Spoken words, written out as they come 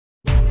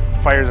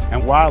Fires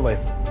and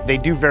wildlife, they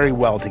do very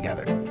well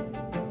together.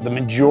 The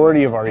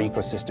majority of our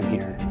ecosystem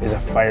here is a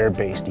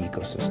fire-based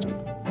ecosystem.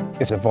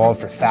 It's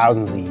evolved for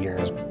thousands of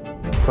years.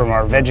 From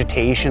our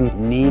vegetation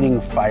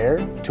needing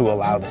fire to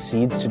allow the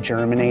seeds to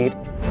germinate,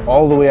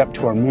 all the way up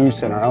to our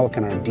moose and our elk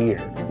and our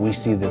deer, we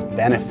see this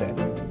benefit.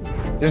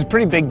 There's a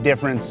pretty big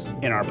difference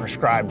in our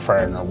prescribed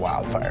fire and our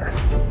wildfire.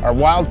 Our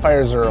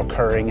wildfires are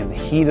occurring in the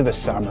heat of the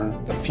summer.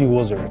 The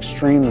fuels are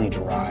extremely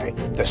dry.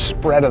 The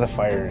spread of the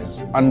fire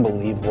is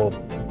unbelievable.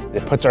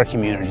 It puts our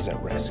communities at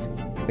risk.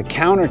 The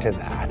counter to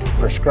that,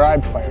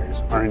 prescribed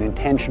fires are an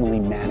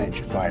intentionally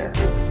managed fire.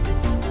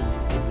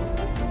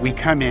 We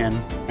come in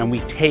and we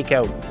take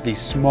out these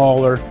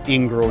smaller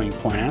ingrowing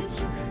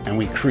plants and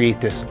we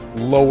create this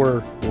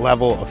lower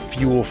level of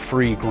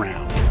fuel-free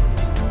ground.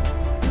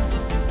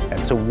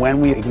 And so when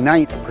we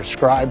ignite a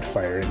prescribed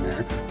fire in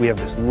there, we have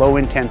this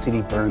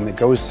low-intensity burn that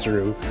goes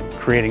through,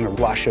 creating a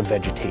rush of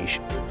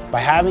vegetation. By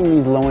having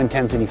these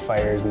low-intensity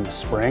fires in the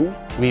spring,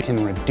 we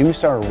can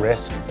reduce our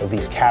risk of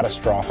these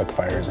catastrophic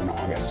fires in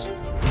August.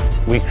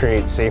 We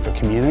create safer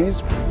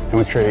communities, and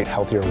we create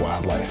healthier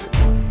wildlife.